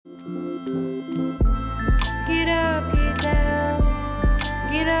Get up, get down.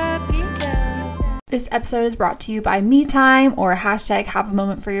 Get up, get down. This episode is brought to you by Me Time, or hashtag Have a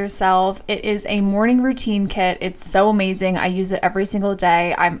Moment for Yourself. It is a morning routine kit. It's so amazing. I use it every single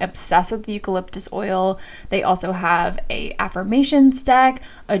day. I'm obsessed with the eucalyptus oil. They also have a affirmations deck,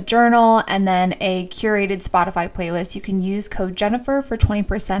 a journal, and then a curated Spotify playlist. You can use code Jennifer for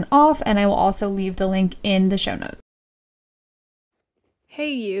 20% off, and I will also leave the link in the show notes.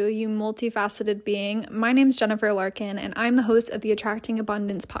 Hey you multifaceted being. My name is Jennifer Larkin, and I'm the host of the Attracting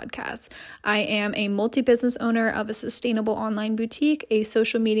Abundance podcast. I am a multi-business owner of a sustainable online boutique, a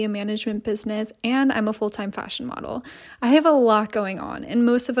social media management business, and I'm a full-time fashion model. I have a lot going on, and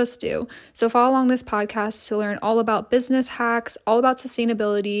most of us do. So follow along this podcast to learn all about business hacks, all about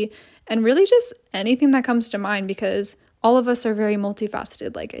sustainability, and really just anything that comes to mind, because all of us are very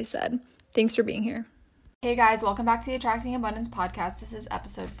multifaceted, like I said. Thanks for being here. Hey guys, welcome back to the Attracting Abundance podcast. This is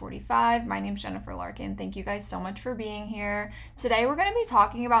episode 45. My name's Jennifer Larkin. Thank you guys so much for being here. Today we're going to be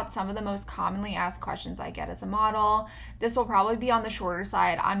talking about some of the most commonly asked questions I get as a model. This will probably be on the shorter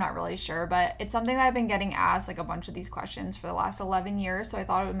side. I'm not really sure, but it's something that I've been getting asked like a bunch of these questions for the last 11 years. So I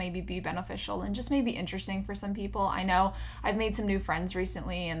thought it would maybe be beneficial and just maybe interesting for some people. I know I've made some new friends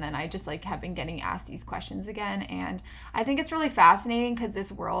recently, and then I just have been getting asked these questions again. And I think it's really fascinating because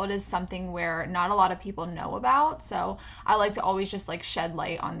this world is something where not a lot of people know about. So I like to always just shed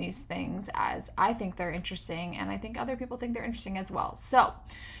light on these things as I think they're interesting, and I think other people think they're interesting as well. So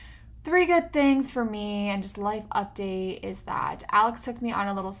 3 good things for me and just life update is that Alex took me on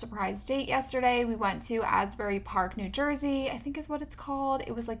a little surprise date yesterday. We went to Asbury Park, New Jersey, I think is what it's called.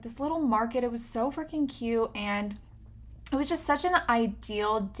 It was this little market. It was so freaking cute, and it was just such an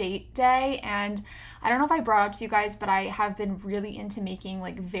ideal date day. And I don't know if I brought up to you guys, but I have been really into making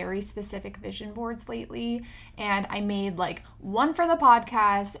very specific vision boards lately. And I made one for the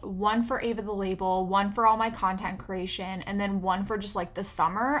podcast, one for Ava the Label, one for all my content creation, and then one for just the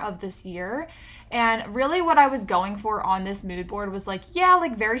summer of this year. And really what I was going for on this mood board was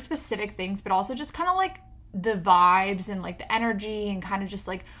very specific things, but also just kind of the vibes and the energy and kind of just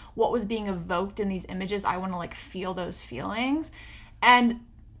what was being evoked in these images. I want to feel those feelings, and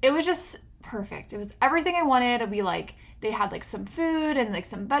it was just perfect. It was everything I wanted. They had some food and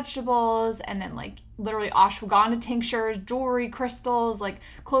some vegetables, and then literally ashwagandha tinctures, jewelry, crystals,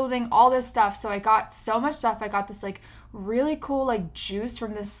 clothing, all this stuff. So I got so much stuff. I got this really cool juice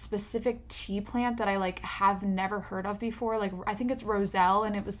from this specific tea plant that I have never heard of before. I think it's roselle,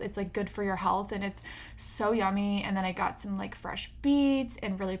 and it's good for your health, and it's so yummy. And then I got some fresh beets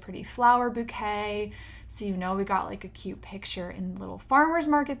and really pretty flower bouquet. So we got a cute picture in the little farmer's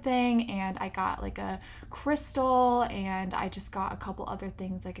market thing, and I got a crystal, and I just got a couple other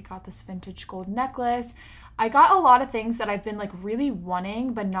things. I got this vintage gold necklace. I got a lot of things that I've been really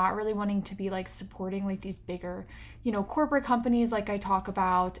wanting, but not really wanting to be supporting these bigger, corporate companies I talk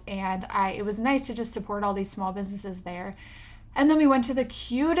about. And it was nice to just support all these small businesses there. And then we went to the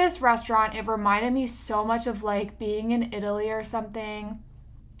cutest restaurant. It reminded me so much of being in Italy or something.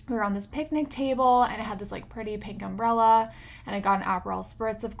 We were on this picnic table, and it had this pretty pink umbrella, and I got an Aperol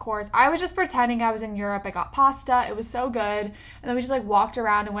Spritz, of course. I was just pretending I was in Europe. I got pasta. It was so good. And then we just walked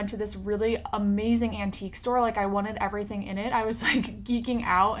around and went to this really amazing antique store. I wanted everything in it. I was geeking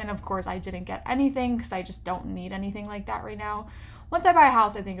out, and of course I didn't get anything because I just don't need anything like that right now. Once I buy a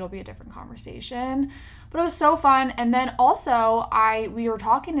house, I think it'll be a different conversation. But it was so fun. And then also we were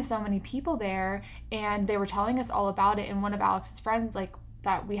talking to so many people there, and they were telling us all about it. And one of Alex's friends,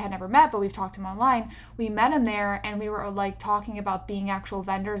 that we had never met, but we've talked to him online. We met him there, and we were talking about being actual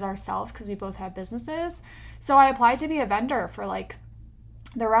vendors ourselves because we both have businesses. So I applied to be a vendor for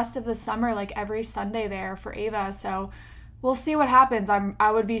the rest of the summer, every Sunday there for Ava. So we'll see what happens.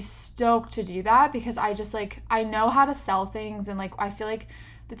 I would be stoked to do that because I just I know how to sell things, and I feel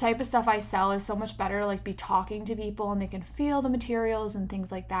the type of stuff I sell is so much better be talking to people, and they can feel the materials and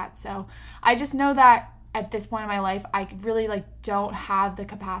things like that. So I just know that at this point in my life, I really don't have the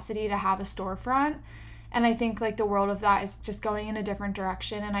capacity to have a storefront. And I think the world of that is just going in a different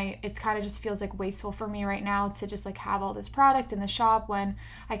direction. And it's kind of just feels wasteful for me right now to just have all this product in the shop when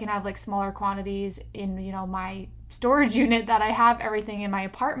I can have smaller quantities in, my storage unit that I have everything in my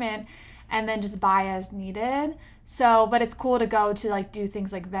apartment, and then just buy as needed. So, but it's cool to go to like do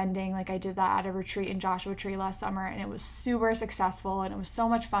things like vending. Like I did that at a retreat in Joshua Tree last summer, and it was super successful, and it was so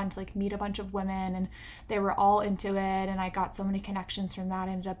much fun to like meet a bunch of women, and they were all into it, and I got so many connections from that.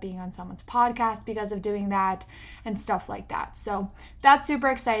 I ended up being on someone's podcast because of doing that and stuff like that. So that's super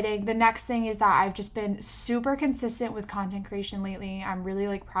exciting. The next thing is that I've just been super consistent with content creation lately. I'm really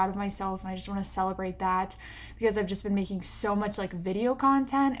like proud of myself, and I just want to celebrate that because I've just been making so much like video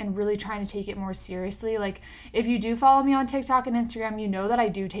content and really trying to take it more seriously. Like if you do follow me on TikTok and Instagram, you know that I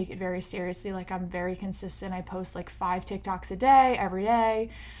do take it very seriously. Like I'm very consistent. I post like 5 TikToks a day, every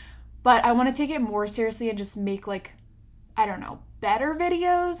day. But I want to take it more seriously and just make like, I don't know, better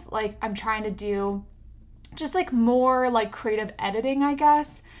videos. Like I'm trying to do just like more like creative editing, I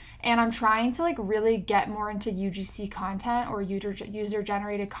guess. And I'm trying to like really get more into UGC content or user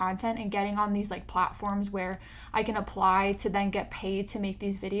generated content and getting on these like platforms where I can apply to then get paid to make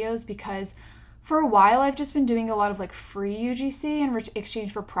these videos, because for a while I've just been doing a lot of like free UGC in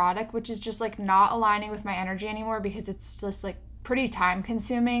exchange for product, which is just like not aligning with my energy anymore, because it's just like pretty time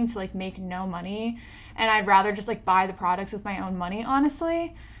consuming to like make no money, and I'd rather just like buy the products with my own money,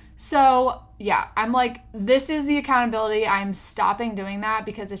 honestly. So yeah, I'm like, this is the accountability. I'm stopping doing that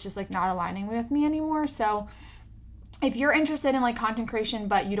because it's just like not aligning with me anymore. So if you're interested in like content creation,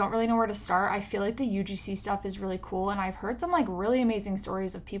 but you don't really know where to start, I feel like the UGC stuff is really cool. And I've heard some like really amazing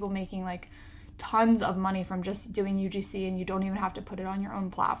stories of people making like tons of money from just doing UGC, and you don't even have to put it on your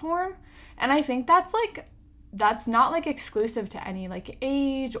own platform. And I think that's not like exclusive to any like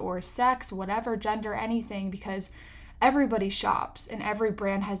age or sex, whatever, gender, anything, because everybody shops and every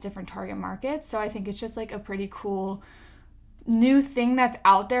brand has different target markets. So I think it's just like a pretty cool new thing that's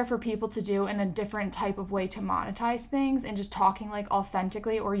out there for people to do in a different type of way to monetize things, and just talking like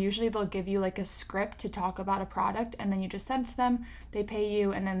authentically. Or usually they'll give you like a script to talk about a product, and then you just send it to them, they pay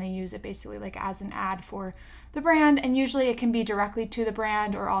you, and then they use it basically like as an ad for the brand. And usually it can be directly to the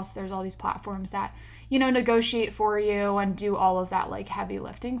brand, or also there's all these platforms that, you know, negotiate for you and do all of that like heavy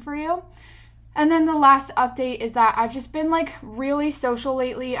lifting for you. And then the last update is that I've just been like really social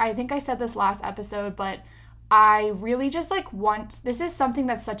lately. I think I said this last episode, but I really just like this is something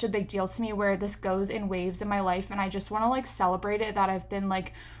that's such a big deal to me, where this goes in waves in my life, and I just want to like celebrate it, that I've been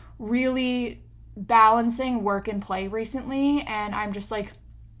like really balancing work and play recently. And I'm just like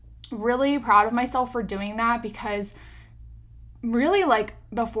really proud of myself for doing that, because really like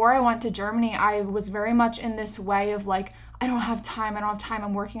before I went to Germany, I was very much in this way of like, I don't have time,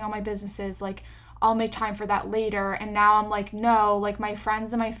 I'm working on my businesses, like I'll make time for that later. And now I'm like, no, like my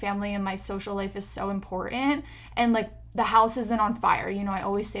friends and my family and my social life is so important. And like the house isn't on fire. You know, I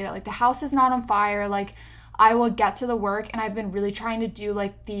always say that, like the house is not on fire. Like I will get to the work. And I've been really trying to do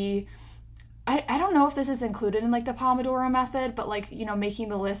like I don't know if this is included in like the Pomodoro method, but like, you know, making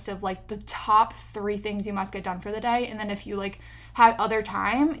the list of like the top 3 things you must get done for the day. And then if you like have other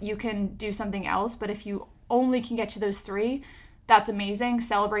time, you can do something else. But if you only can get to those 3, that's amazing.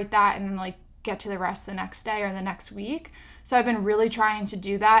 Celebrate that, and then like get to the rest the next day or the next week. So I've been really trying to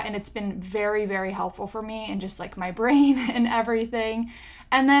do that, and it's been very, very helpful for me and just like my brain and everything.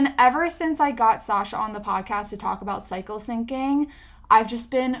 And then ever since I got Sasha on the podcast to talk about cycle syncing, I've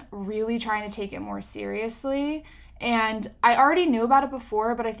just been really trying to take it more seriously. And I already knew about it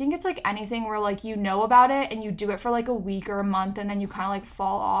before, but I think it's like anything where like you know about it and you do it for like a week or a month, and then you kind of like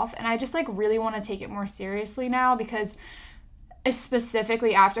fall off. And I just like really want to take it more seriously now, because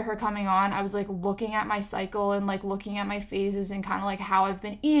specifically after her coming on, I was like looking at my cycle and like looking at my phases and kind of like how I've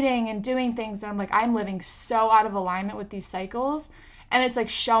been eating and doing things. And I'm like, I'm living so out of alignment with these cycles. And it's like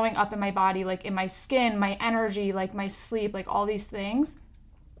showing up in my body, like in my skin, my energy, like my sleep, like all these things.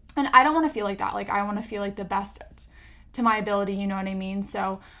 And I don't want to feel like that. Like I want to feel like the best to my ability, you know what I mean?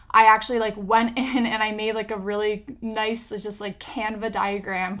 So I actually like went in and I made like a really nice, just like Canva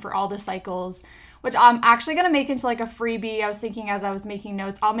diagram for all the cycles, which I'm actually going to make into like a freebie. I was thinking as I was making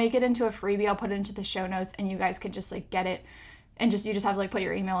notes, I'll make it into a freebie. I'll put it into the show notes, and you guys can just like get it. And you just have to like put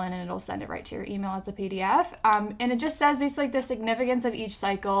your email in, and it'll send it right to your email as a PDF. And it just says basically like the significance of each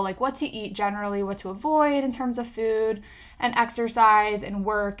cycle, like what to eat generally, what to avoid in terms of food and exercise and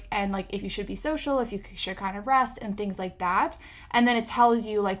work, and like if you should be social, if you should kind of rest and things like that. And then it tells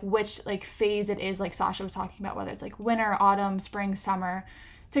you like which like phase it is, like Sasha was talking about, whether it's like winter, autumn, spring, summer,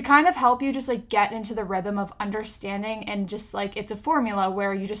 to kind of help you just like get into the rhythm of understanding. And just like it's a formula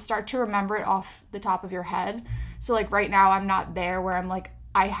where you just start to remember it off the top of your head. So like right now I'm not there where I'm like,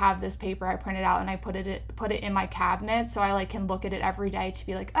 I have this paper I printed out and I put it in my cabinet, so I like can look at it every day to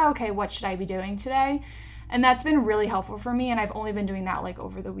be like, oh, okay, what should I be doing today? And that's been really helpful for me, and I've only been doing that like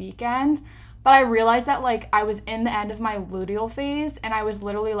over the weekend. But I realized that like I was in the end of my luteal phase, and I was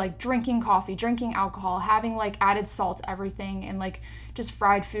literally like drinking coffee, drinking alcohol, having like added salt to everything, and like just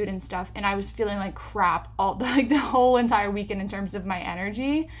fried food and stuff. And I was feeling like crap all like the whole entire weekend in terms of my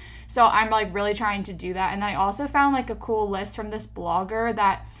energy. So I'm like really trying to do that. And I also found like a cool list from this blogger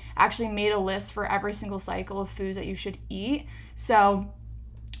that actually made a list for every single cycle of foods that you should eat. So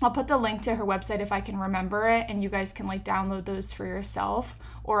I'll put the link to her website if I can remember it, and you guys can like download those for yourself,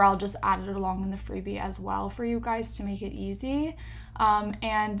 or I'll just add it along in the freebie as well for you guys to make it easy.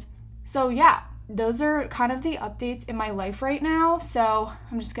 And so yeah, those are kind of the updates in my life right now. So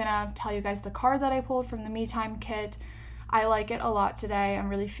I'm just gonna tell you guys the card that I pulled from the Me Time kit. I like it a lot today. I'm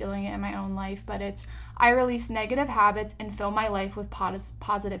really feeling it in my own life, but it's, I release negative habits and fill my life with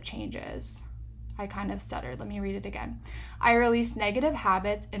positive changes. I kind of stuttered. Let me read it again. I release negative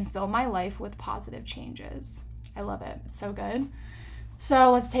habits and fill my life with positive changes. I love it. It's so good.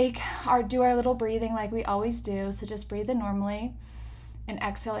 So let's do our little breathing like we always do. So just breathe in normally and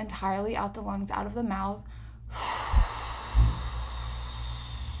exhale entirely out the lungs, out of the mouth.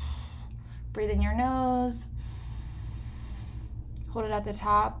 Breathe in your nose. Hold it at the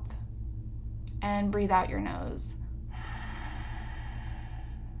top and breathe out your nose.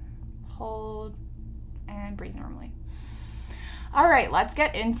 Hold and breathe normally. All right, let's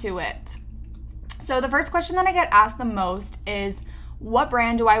get into it. So the first question that I get asked the most is, what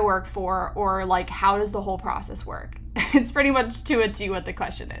brand do I work for? Or like, how does the whole process work? It's pretty much to a T what the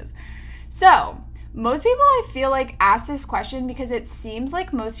question is. So most people, I feel like, ask this question because it seems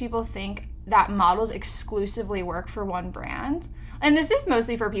like most people think that models exclusively work for one brand. And this is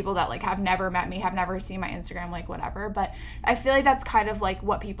mostly for people that like have never met me, have never seen my Instagram, like whatever, but I feel like that's kind of like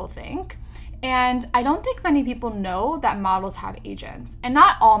what people think. And I don't think many people know that models have agents. And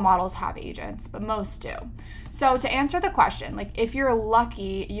not all models have agents, but most do. So to answer the question, like if you're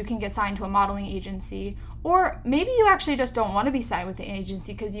lucky, you can get signed to a modeling agency, or maybe you actually just don't want to be signed with the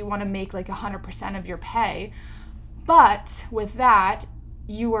agency because you want to make like 100% of your pay. But with that,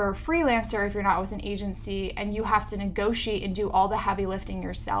 you are a freelancer if you're not with an agency, and you have to negotiate and do all the heavy lifting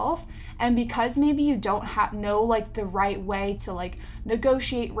yourself. And because maybe you don't know like the right way to like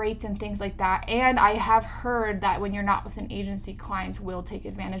negotiate rates and things like that, and I have heard that when you're not with an agency, clients will take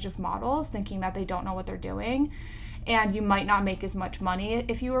advantage of models thinking that they don't know what they're doing, and you might not make as much money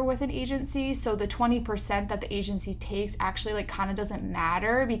if you were with an agency. So the 20% that the agency takes actually like kind of doesn't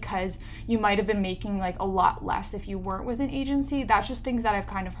matter, because you might have been making like a lot less if you weren't with an agency. That's just things that I've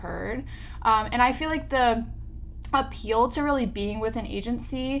kind of heard. And I feel like the appeal to really being with an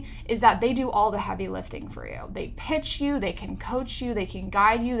agency is that they do all the heavy lifting for you. They pitch you, they can coach you, they can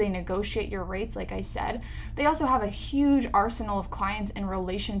guide you, they negotiate your rates, like I said. They also have a huge arsenal of clients and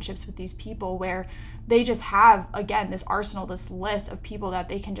relationships with these people, where they just have, again, this arsenal, this list of people that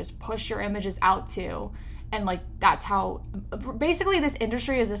they can just push your images out to. And like, that's how, basically this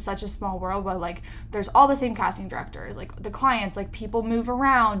industry is just such a small world, but like there's all the same casting directors, like the clients, like people move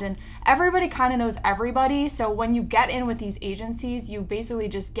around and everybody kind of knows everybody. So when you get in with these agencies, you basically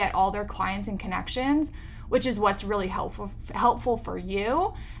just get all their clients and connections, which is what's really helpful for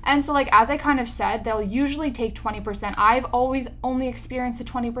you. And so like, as I kind of said, they'll usually take 20%. I've always only experienced the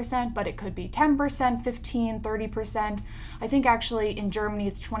 20%, but it could be 10%, 15, 30%. I think actually in Germany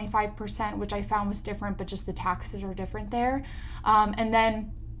it's 25%, which I found was different, but just the taxes are different there. And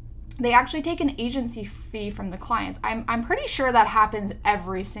then they actually take an agency fee from the clients. I'm pretty sure that happens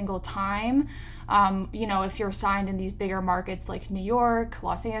every single time. You know, if you're signed in these bigger markets like New York,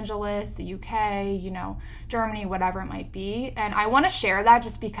 Los Angeles, the UK, you know, Germany, whatever it might be. And I want to share that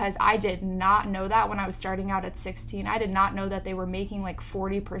just because I did not know that when I was starting out at 16. I did not know that they were making like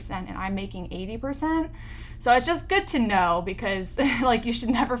 40% and I'm making 80%. So it's just good to know, because like you should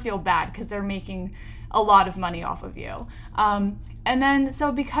never feel bad because they're making a lot of money off of you. And then,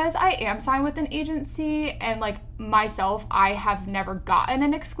 so because I am signed with an agency, and like myself, I have never gotten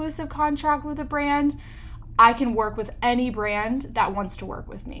an exclusive contract with a brand, I can work with any brand that wants to work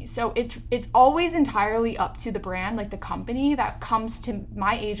with me. So it's always entirely up to the brand, like the company that comes to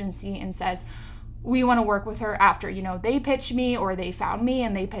my agency and says, we want to work with her after, you know, they pitch me or they found me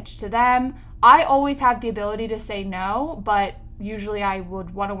and they pitch to them. I always have the ability to say no, but usually I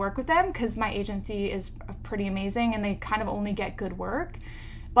would want to work with them because my agency is pretty amazing and they kind of only get good work.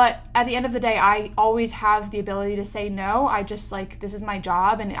 But at the end of the day, I always have the ability to say no. I just like, this is my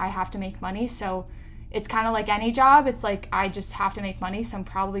job and I have to make money. So it's kind of like any job. It's like, I just have to make money. So I'm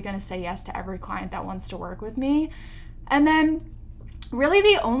probably going to say yes to every client that wants to work with me. And then really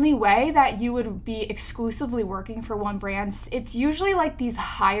the only way that you would be exclusively working for one brand, it's usually like these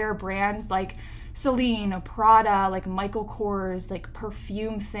higher brands, like Celine, Prada, like Michael Kors, like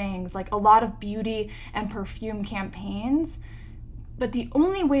perfume things, like a lot of beauty and perfume campaigns. But the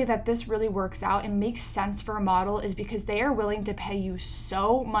only way that this really works out and makes sense for a model is because they are willing to pay you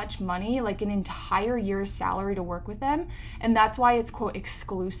so much money, like an entire year's salary to work with them. And that's why it's, quote,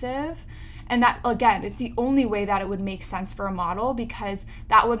 exclusive. And that, again, it's the only way that it would make sense for a model, because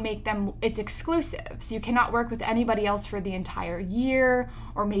that would make them, it's exclusive. So you cannot work with anybody else for the entire year,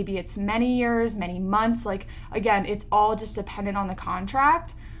 or maybe it's many years, many months. Like, again, it's all just dependent on the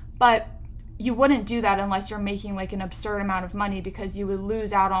contract. But you wouldn't do that unless you're making like an absurd amount of money, because you would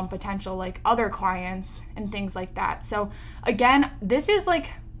lose out on potential like other clients and things like that. So again, this is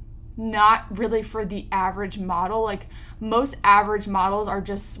like not really for the average model. Like most average models are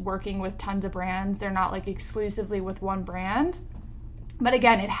just working with tons of brands. They're not like exclusively with one brand. But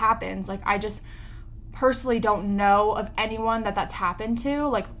again, it happens. Like I just personally don't know of anyone that's happened to,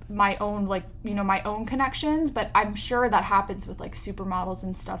 like my own, like, you know, my own connections, but I'm sure that happens with like supermodels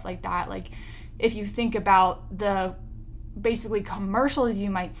and stuff like that. Like if you think about the basically commercials you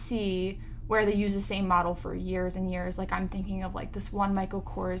might see where they use the same model for years and years, like I'm thinking of like this one Michael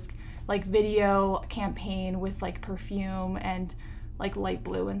Kors like video campaign with like perfume and like light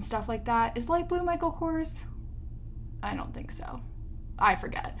blue and stuff like that. Is light blue Michael Kors? I don't think so. I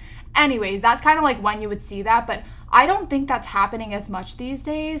forget. Anyways, that's kind of like when you would see that, but I don't think that's happening as much these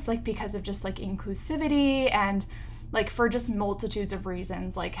days, like because of just like inclusivity and like for just multitudes of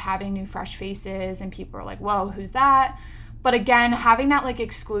reasons, like having new fresh faces and people are like, whoa, who's that? But again, having that like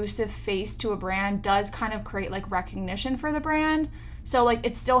exclusive face to a brand does kind of create like recognition for the brand. So like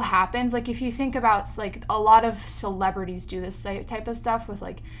it still happens. Like if you think about like a lot of celebrities do this type of stuff with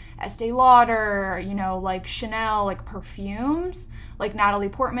like Estee Lauder, you know, like Chanel, like perfumes. Like Natalie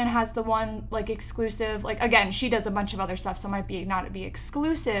Portman has the one like exclusive. Like again, she does a bunch of other stuff, so it might be not be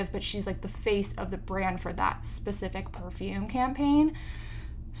exclusive, but she's like the face of the brand for that specific perfume campaign.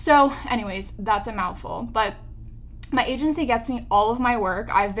 So anyways, that's a mouthful. But my agency gets me all of my work.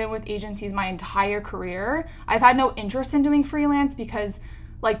 I've been with agencies my entire career. I've had no interest in doing freelance because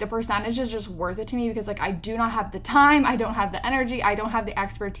like the percentage is just worth it to me, because like I do not have the time, I don't have the energy, I don't have the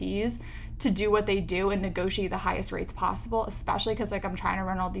expertise to do what they do and negotiate the highest rates possible, especially because like I'm trying to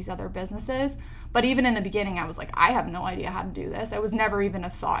run all these other businesses. But even in the beginning, I was like, I have no idea how to do this. It was never even a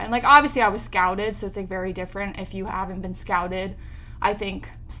thought. And like obviously I was scouted, so it's like very different if you haven't been scouted. I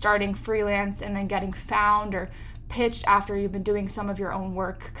think starting freelance and then getting found or pitched after you've been doing some of your own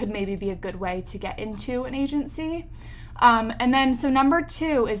work could maybe be a good way to get into an agency. And then so number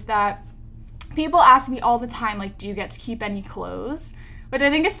 2 is that people ask me all the time, like, do you get to keep any clothes? Which I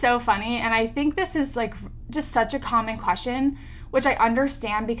think is so funny. And I think this is like just such a common question, which I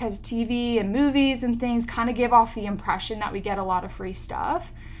understand because TV and movies and things kind of give off the impression that we get a lot of free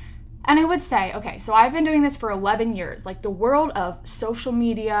stuff. And I would say, okay, so I've been doing this for 11 years. Like the world of social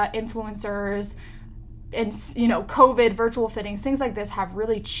media, influencers, and, you know, COVID, virtual fittings, things like this have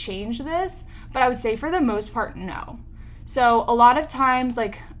really changed this. But I would say for the most part, no. So a lot of times,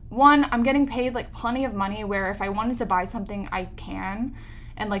 like, one, I'm getting paid like plenty of money where if I wanted to buy something, I can.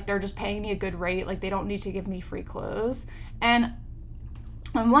 And like they're just paying me a good rate. Like they don't need to give me free clothes. And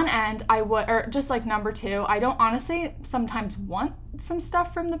on one end, I would, or just like number 2, I don't honestly sometimes want some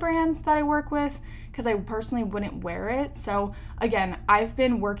stuff from the brands that I work with because I personally wouldn't wear it. So again, I've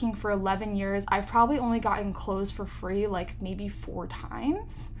been working for 11 years. I've probably only gotten clothes for free like maybe 4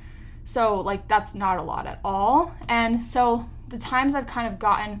 times. So like that's not a lot at all. And so the times I've kind of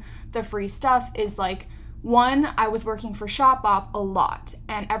gotten the free stuff is like, one, I was working for Shopbop a lot,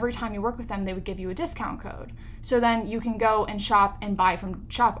 and every time you work with them, they would give you a discount code. So then you can go and shop and buy from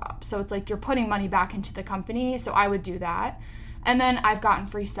Shopbop. So it's like you're putting money back into the company. So I would do that. And then I've gotten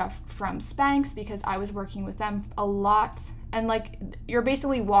free stuff from Spanx because I was working with them a lot. And like you're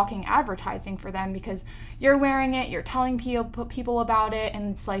basically walking advertising for them because you're wearing it, you're telling people about it,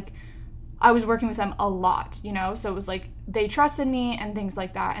 and it's like I was working with them a lot, you know? So it was like they trusted me and things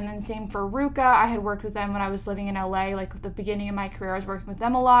like that. And then same for Ruka. I had worked with them when I was living in LA. Like at the beginning of my career, I was working with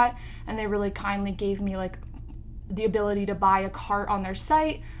them a lot, and they really kindly gave me like the ability to buy a cart on their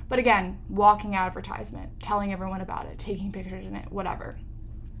site. But again, walking advertisement, telling everyone about it, taking pictures in it, whatever.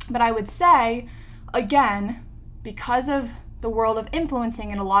 But I would say, again, because of the world of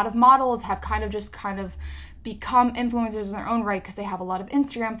influencing, and a lot of models have kind of become influencers in their own right because they have a lot of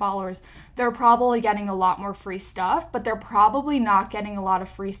Instagram followers, they're probably getting a lot more free stuff, but they're probably not getting a lot of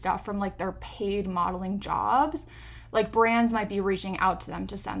free stuff from like their paid modeling jobs. Like brands might be reaching out to them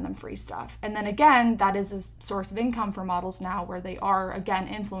to send them free stuff. And then again, that is a source of income for models now where they are, again,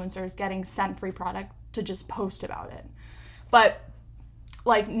 influencers getting sent free product to just post about it. But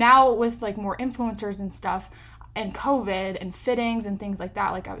like now with like more influencers and stuff and COVID and fittings and things like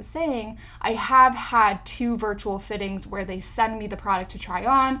that, like I was saying, I have had 2 virtual fittings where they send me the product to try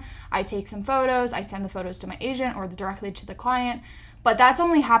on. I take some photos, I send the photos to my agent or directly to the client. But that's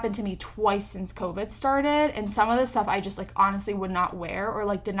only happened to me twice since COVID started. And some of the stuff I just like honestly would not wear or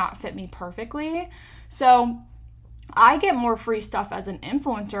like did not fit me perfectly. So I get more free stuff as an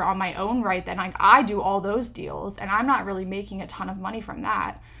influencer on my own right than like I do all those deals, and I'm not really making a ton of money from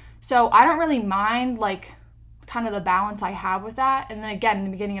that. So I don't really mind like kind of the balance I have with that. And then again, in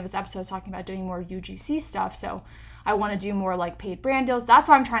the beginning of this episode, I was talking about doing more UGC stuff. So I want to do more like paid brand deals. That's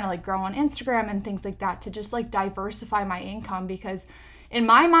why I'm trying to like grow on Instagram and things like that to just like diversify my income, because in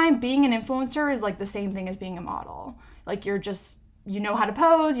my mind, being an influencer is like the same thing as being a model. Like you're just, you know how to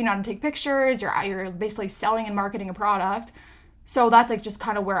pose, you know how to take pictures, you're basically selling and marketing a product. So that's like just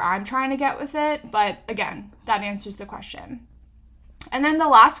kind of where I'm trying to get with it. But again, that answers the question. And then the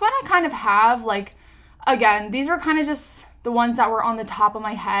last one I kind of have like, again, these were kind of just the ones that were on the top of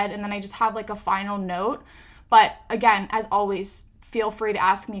my head. And then I just have like a final note. But again, as always, feel free to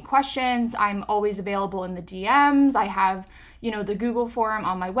ask me questions. I'm always available in the DMs. I have, the Google form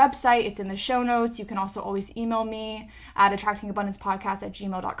on my website. It's in the show notes. You can also always email me at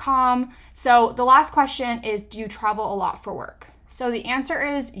attractingabundancepodcast@gmail.com. So the last question is, do you travel a lot for work? So the answer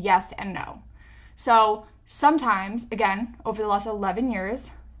is yes and no. So sometimes, again, over the last 11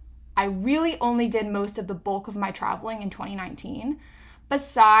 years, I really only did most of the bulk of my traveling in 2019.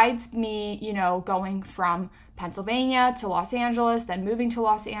 Besides me, going from Pennsylvania to Los Angeles, then moving to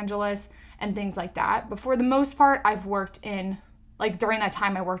Los Angeles and things like that. But for the most part, I've worked in, like during that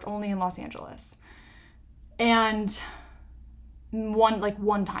time, I worked only in Los Angeles. And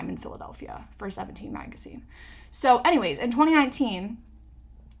one time in Philadelphia for 17 magazine. So anyways, in 2019,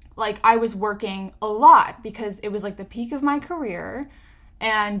 like I was working a lot because it was like the peak of my career.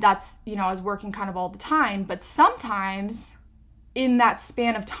 And that's, I was working kind of all the time. But sometimes in that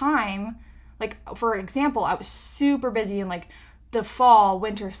span of time, like for example, I was super busy in like the fall,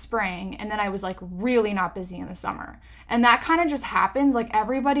 winter, spring, and then I was like really not busy in the summer. And that kind of just happens. Like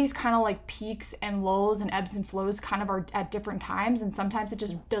everybody's kind of like peaks and lows and ebbs and flows kind of are at different times. And sometimes it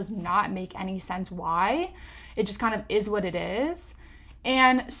just does not make any sense why. It just kind of is what it is.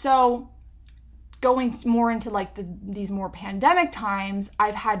 And so going more into like these more pandemic times,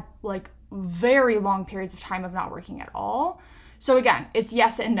 I've had like very long periods of time of not working at all. So again, it's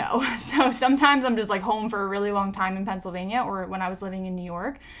yes and no. So sometimes I'm just like home for a really long time in Pennsylvania or when I was living in New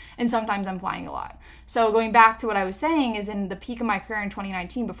York, and sometimes I'm flying a lot. So going back to what I was saying is in the peak of my career in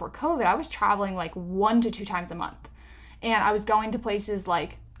 2019 before COVID, I was traveling like 1 to 2 times a month. And I was going to places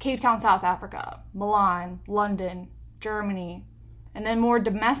like Cape Town, South Africa, Milan, London, Germany, and then more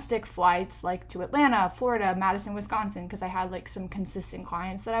domestic flights like to Atlanta, Florida, Madison, Wisconsin, because I had like some consistent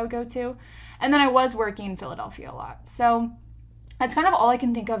clients that I would go to. And then I was working in Philadelphia a lot. So that's kind of all I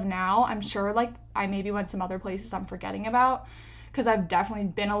can think of now. I'm sure like I maybe went some other places I'm forgetting about because I've definitely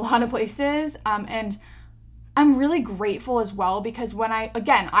been a lot of places. And I'm really grateful as well because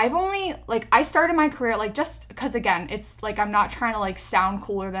I've only like, I started my career like just because again, it's like I'm not trying to like sound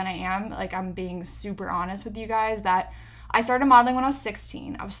cooler than I am. Like I'm being super honest with you guys that I started modeling when I was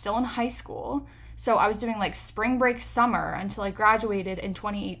 16. I was still in high school. So I was doing like spring break summer until I graduated in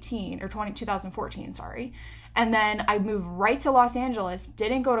 2014, sorry. And then I moved right to Los Angeles,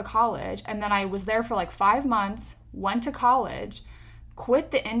 didn't go to college. And then I was there for like 5 months, went to college,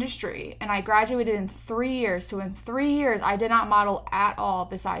 quit the industry, and I graduated in 3 years. So in 3 years, I did not model at all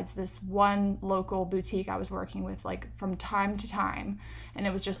besides this one local boutique I was working with like from time to time. And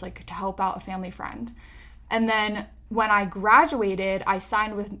it was just like to help out a family friend. And then when I graduated, I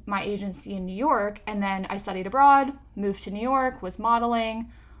signed with my agency in New York, and then I studied abroad, moved to New York, was modeling,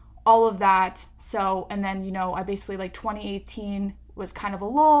 all of that. So, and then, I basically like 2018 was kind of a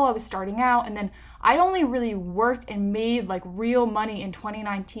lull. I was starting out, and then I only really worked and made like real money in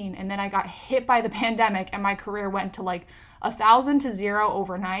 2019. And then I got hit by the pandemic and my career went to like 1,000 to 0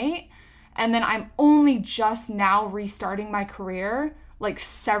 overnight. And then I'm only just now restarting my career like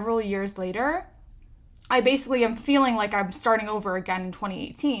several years later. I basically am feeling like I'm starting over again in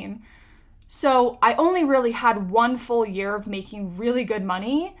 2018. So I only really had 1 full year of making really good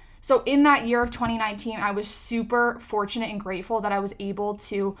money. So in that year of 2019, I was super fortunate and grateful that I was able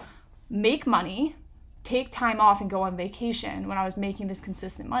to make money, take time off, and go on vacation when I was making this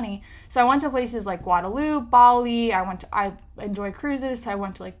consistent money. So I went to places like Guadeloupe, Bali. I enjoy cruises. So I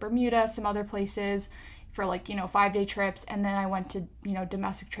went to like Bermuda, some other places for like, 5-day trips. And then I went to,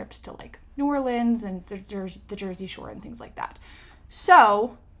 domestic trips to like New Orleans and the Jersey Shore and things like that.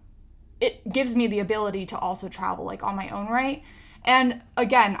 So it gives me the ability to also travel like on my own right. And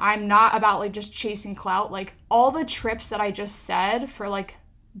again, I'm not about like just chasing clout. Like all the trips that I just said for like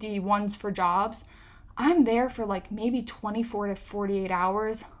the ones for jobs, I'm there for like maybe 24 to 48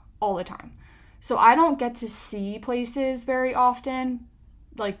 hours all the time. So I don't get to see places very often,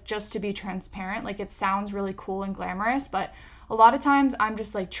 like just to be transparent. Like it sounds really cool and glamorous, but a lot of times I'm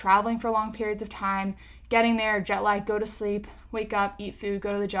just like traveling for long periods of time, getting there, jet lag, go to sleep, wake up, eat food,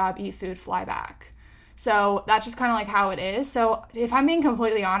 go to the job, eat food, fly back. So that's just kind of like how it is. So if I'm being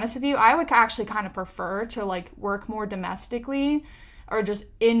completely honest with you, I would actually kind of prefer to like work more domestically or just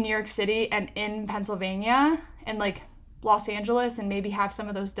in New York City and in Pennsylvania and like Los Angeles, and maybe have some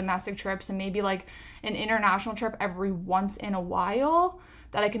of those domestic trips and maybe like an international trip every once in a while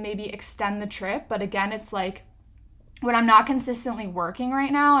that I can maybe extend the trip. But again, it's like when I'm not consistently working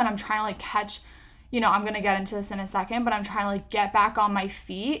right now and I'm trying to like catch, I'm going to get into this in a second, but I'm trying to like get back on my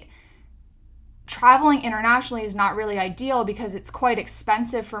feet. Traveling internationally is not really ideal because it's quite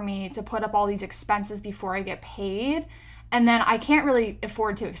expensive for me to put up all these expenses before I get paid. And then I can't really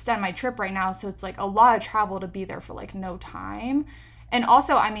afford to extend my trip right now. So it's like a lot of travel to be there for like no time. And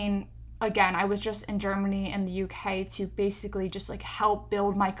also, I mean, again, I was just in Germany and the UK to basically just like help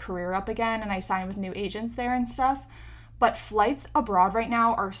build my career up again. And I signed with new agents there and stuff. But flights abroad right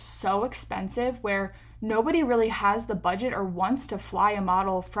now are so expensive where nobody really has the budget or wants to fly a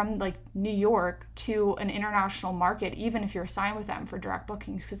model from like New York to an international market, even if you're signed with them for direct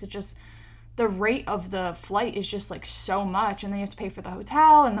bookings, because it just, the rate of the flight is just like so much, and then you have to pay for the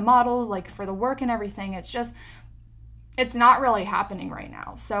hotel and the models, like for the work and everything. It's not really happening right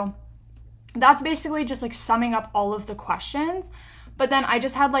now. So that's basically just like summing up all of the questions. But then I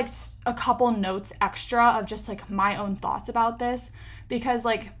just had like a couple notes extra of just like my own thoughts about this, because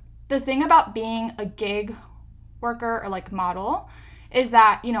like the thing about being a gig worker or like model is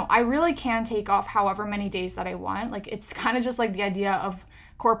that, I really can take off however many days that I want. Like it's kind of just like the idea of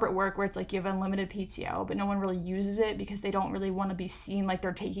corporate work where it's like you have unlimited PTO, but no one really uses it because they don't really want to be seen like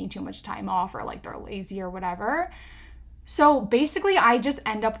they're taking too much time off or like they're lazy or whatever. So basically I just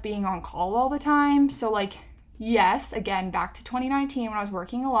end up being on call all the time. So like, yes, again, back to 2019 when I was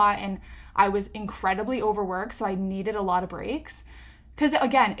working a lot and I was incredibly overworked, so I needed a lot of breaks. Because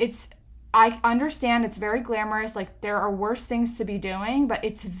again, I understand it's very glamorous, like there are worse things to be doing, but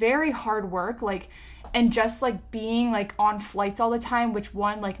it's very hard work, like, and just like being like on flights all the time, which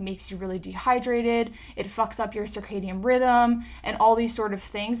one like makes you really dehydrated, it fucks up your circadian rhythm and all these sort of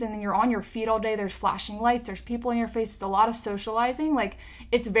things. And then you're on your feet all day, there's flashing lights, there's people in your face, it's a lot of socializing, like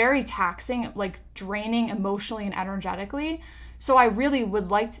it's very taxing, like draining emotionally and energetically. So I really would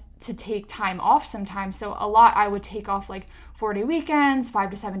like to take time off sometimes. So a lot, I would take off like 4-day weekends,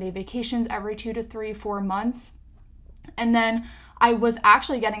 5 to 7 day vacations every 2 to 3, 4 months. And then I was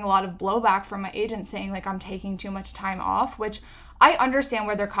actually getting a lot of blowback from my agent saying like I'm taking too much time off, which I understand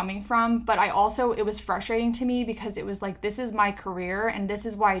where they're coming from, but it was frustrating to me because it was like, this is my career and this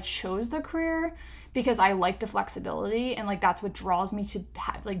is why I chose the career, because I like the flexibility and like that's what draws me to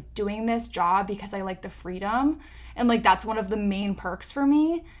like doing this job, because I like the freedom and like that's one of the main perks for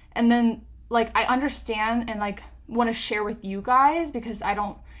me. And then like I understand and like want to share with you guys, because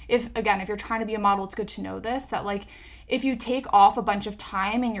if you're trying to be a model, it's good to know this, that like if you take off a bunch of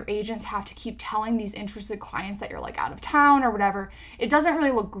time and your agents have to keep telling these interested clients that you're like out of town or whatever, it doesn't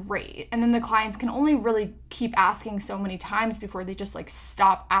really look great. And then the clients can only really keep asking so many times before they just like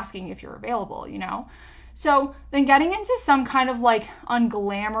stop asking if you're available, So then getting into some kind of like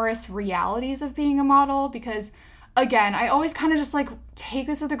unglamorous realities of being a model, because again, I always kind of just like take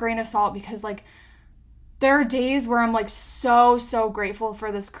this with a grain of salt, because like there are days where I'm like so grateful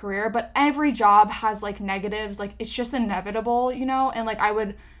for this career, but every job has like negatives, like it's just inevitable, and like I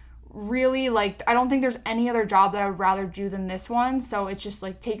would really like, I don't think there's any other job that I would rather do than this one. So it's just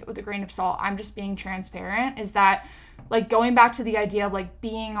like, take it with a grain of salt. I'm just being transparent, is that like going back to the idea of like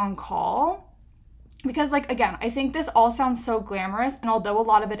being on call, because like, again, I think this all sounds so glamorous, and although a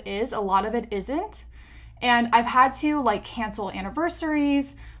lot of it is, a lot of it isn't. And I've had to like cancel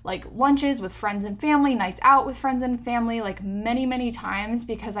anniversaries, like lunches with friends and family, nights out with friends and family, like many times,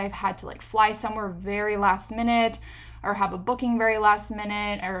 because I've had to like fly somewhere very last minute or have a booking very last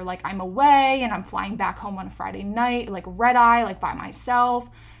minute, or like I'm away and I'm flying back home on a Friday night, like red eye, like by myself.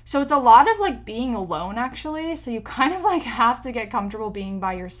 So it's a lot of like being alone actually. So you kind of like have to get comfortable being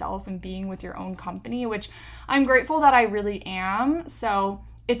by yourself and being with your own company, which I'm grateful that I really am. So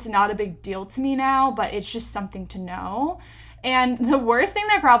it's not a big deal to me now, but it's just something to know. And the worst thing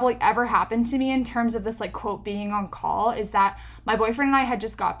that probably ever happened to me in terms of this like quote being on call is that my boyfriend and I had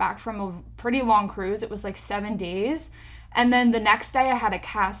just got back from a pretty long cruise. It was like 7 days. And then the next day I had a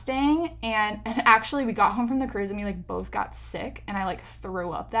casting, and actually we got home from the cruise and we like both got sick, and I like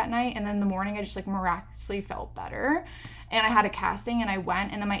threw up that night. And then in the morning I just like miraculously felt better. And I had a casting and I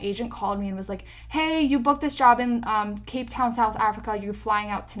went, and then my agent called me and was like, hey, you booked this job in Cape Town, South Africa. You're flying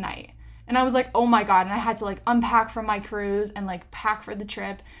out tonight. And I was like, oh my God. And I had to like unpack from my cruise and like pack for the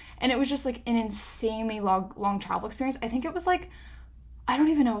trip. And it was just like an insanely long travel experience. I think it was like, I don't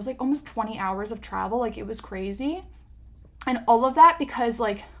even know, it was like almost 20 hours of travel. Like it was crazy. And all of that because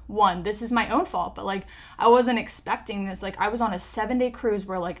like, one, this is my own fault, but like I wasn't expecting this. Like I was on a 7-day cruise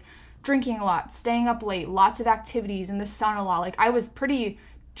where like drinking a lot, staying up late, lots of activities, in the sun a lot. Like I was pretty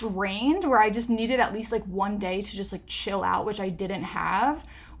drained where I just needed at least like one day to just like chill out, which I didn't have.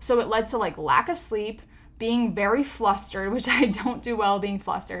 So it led to like lack of sleep, being very flustered, which I don't do well being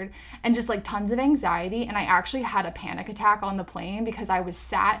flustered, and just like tons of anxiety. And I actually had a panic attack on the plane because I was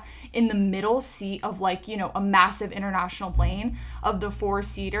sat in the middle seat of like, you know, a massive international plane of the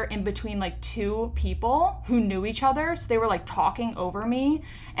 4-seater in between like 2 people who knew each other. So they were like talking over me,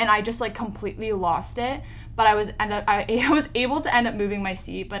 and I just like completely lost it. But I was able to end up moving my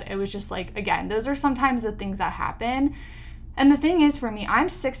seat, but it was just like, again, those are sometimes the things that happen. And the thing is, for me, I'm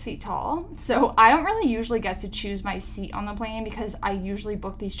 6 feet tall, so I don't really usually get to choose my seat on the plane because I usually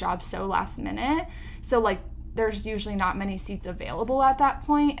book these jobs so last minute. So like there's usually not many seats available at that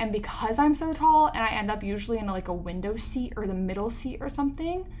point. And because I'm so tall and I end up usually in like a window seat or the middle seat or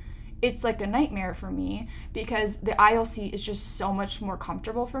something, it's like a nightmare for me because the aisle seat is just so much more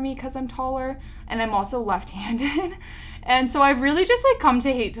comfortable for me because I'm taller, and I'm also left-handed. And so I've really just like come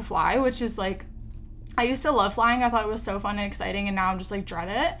to hate to fly, which is like, I used to love flying. I thought it was so fun and exciting, and now I'm just like dread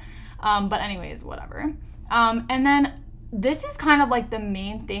it. But anyways, whatever. And then this is kind of like the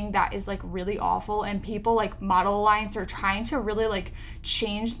main thing that is like really awful, and people like Model Alliance are trying to really like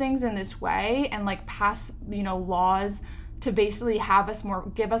change things in this way and like pass, you know, laws to basically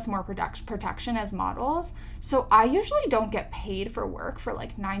give us more protection as models. So I usually don't get paid for work for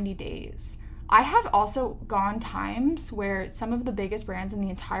like 90 days. I have also gone times where some of the biggest brands in the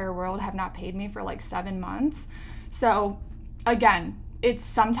entire world have not paid me for like 7 months. So again, it's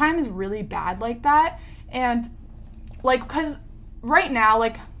sometimes really bad like that. And like, because right now,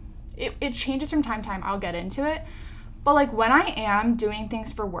 like it changes from time to time, I'll get into it. But like when I am doing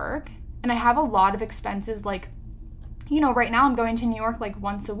things for work and I have a lot of expenses, like, you know, right now I'm going to New York like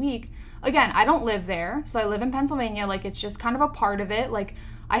once a week. Again, I don't live there. So I live in Pennsylvania. Like it's just kind of a part of it. Like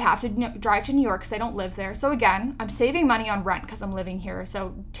I have to drive to New York because I don't live there. So again, I'm saving money on rent because I'm living here.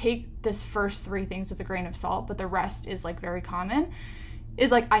 So take this first 3 things with a grain of salt, but the rest is like very common.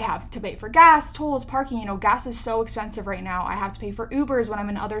 Is like I have to pay for gas, tolls, parking. You know, gas is so expensive right now. I have to pay for Ubers when I'm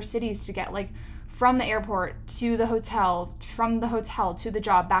in other cities to get like from the airport to the hotel, from the hotel to the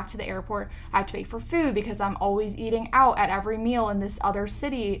job, back to the airport. I have to pay for food because I'm always eating out at every meal in this other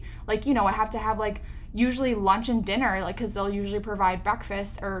city. Like, you know, I have to have like usually lunch and dinner, like, because they'll usually provide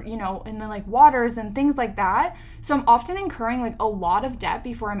breakfast or, you know, and then like waters and things like that. So I'm often incurring like a lot of debt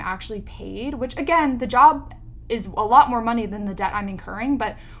before I'm actually paid, which again, the job is a lot more money than the debt I'm incurring.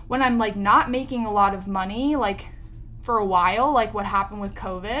 But when I'm like not making a lot of money, like for a while, like what happened with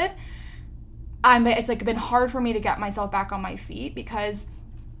COVID, it's like been hard for me to get myself back on my feet because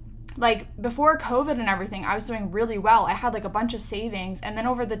like before COVID and everything, I was doing really well. I had like a bunch of savings, and then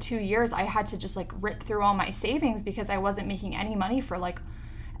over the 2 years I had to just like rip through all my savings because I wasn't making any money for like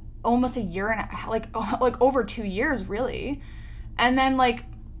almost a year and like over 2 years really. And then like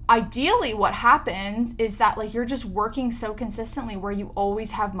ideally what happens is that like you're just working so consistently where you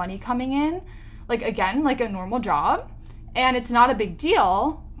always have money coming in, like again, like a normal job, and it's not a big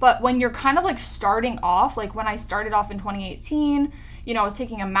deal. But when you're kind of like starting off, like when I started off in 2018, you know, I was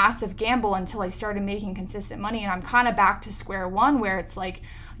taking a massive gamble until I started making consistent money, and I'm kind of back to square one where it's like,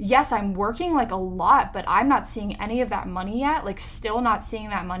 yes, I'm working like a lot, but I'm not seeing any of that money yet, like still not seeing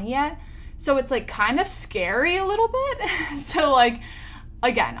that money yet. So it's like kind of scary a little bit. So like,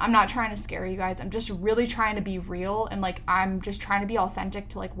 again, I'm not trying to scare you guys. I'm just really trying to be real, and like I'm just trying to be authentic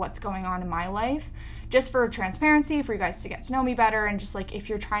to like what's going on in my life, just for transparency, for you guys to get to know me better. And just like if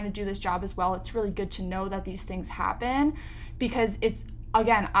you're trying to do this job as well, it's really good to know that these things happen, because it's,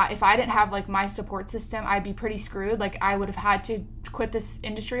 again, if I didn't have like my support system, I'd be pretty screwed. Like I would have had to quit this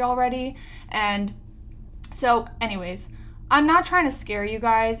industry already. And so anyways, I'm not trying to scare you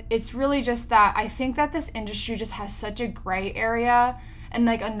guys. It's really just that I think that this industry just has such a gray area, and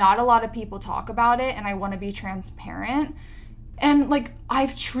like not a lot of people talk about it, and I want to be transparent. And like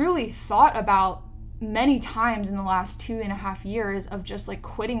I've truly thought about many times in the last 2.5 years of just like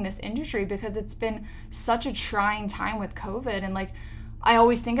quitting this industry because it's been such a trying time with COVID. And like I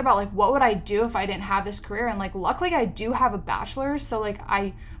always think about like, what would I do if I didn't have this career? And like, luckily I do have a bachelor's. So like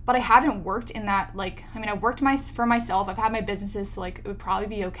but I haven't worked in that, like, I mean, I've worked for myself. I've had my businesses, so like it would probably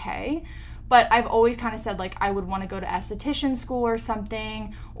be okay. But I've always kind of said like I would want to go to esthetician school or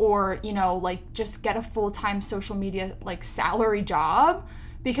something, or, you know, like just get a full-time social media like salary job,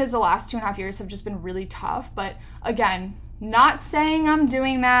 because the last 2.5 years have just been really tough. But again, not saying I'm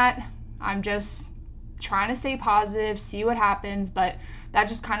doing that. I'm just trying to stay positive, see what happens, but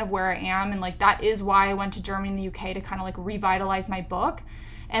that's just kind of where I am. And like, that is why I went to Germany and the UK, to kind of like revitalize my book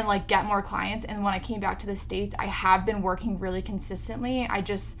and like get more clients. And when I came back to the States, I have been working really consistently.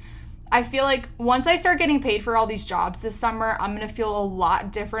 I feel like once I start getting paid for all these jobs this summer, I'm going to feel a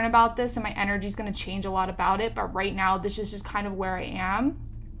lot different about this, and my energy is going to change a lot about it. But right now, this is just kind of where I am.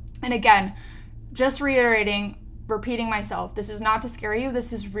 And again, just repeating myself, this is not to scare you.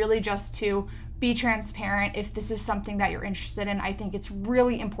 This is really just to be transparent. If this is something that you're interested in, I think it's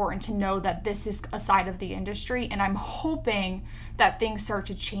really important to know that this is a side of the industry, and I'm hoping that things start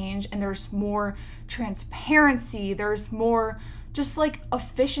to change and there's more transparency, there's more just like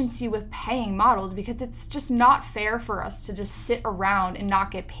efficiency with paying models, because it's just not fair for us to just sit around and not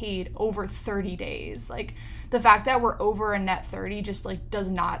get paid over 30 days. Like, the fact that we're over a net 30 just like does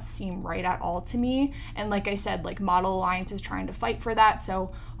not seem right at all to me. And like I said, like Model Alliance is trying to fight for that.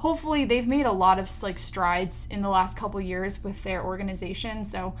 So hopefully they've made a lot of like strides in the last couple years with their organization.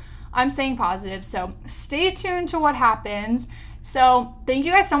 So I'm staying positive. So stay tuned to what happens. So thank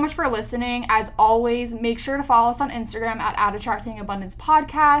you guys so much for listening. As always, make sure to follow us on Instagram at Attracting Abundance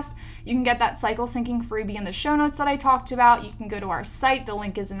Podcast. You can get that cycle syncing freebie in the show notes that I talked about. You can go to our site. The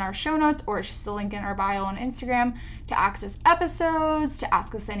link is in our show notes, or it's just the link in our bio on Instagram to access episodes, to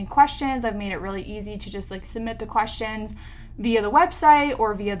ask us any questions. I've made it really easy to just like submit the questions via the website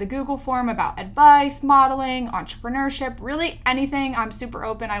or via the Google form about advice, modeling, entrepreneurship, really anything. I'm super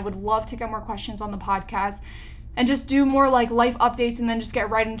open. I would love to get more questions on the podcast and just do more like life updates and then just get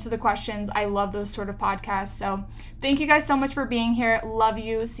right into the questions. I love those sort of podcasts. So thank you guys so much for being here. Love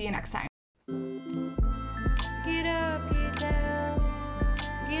you. See you next time.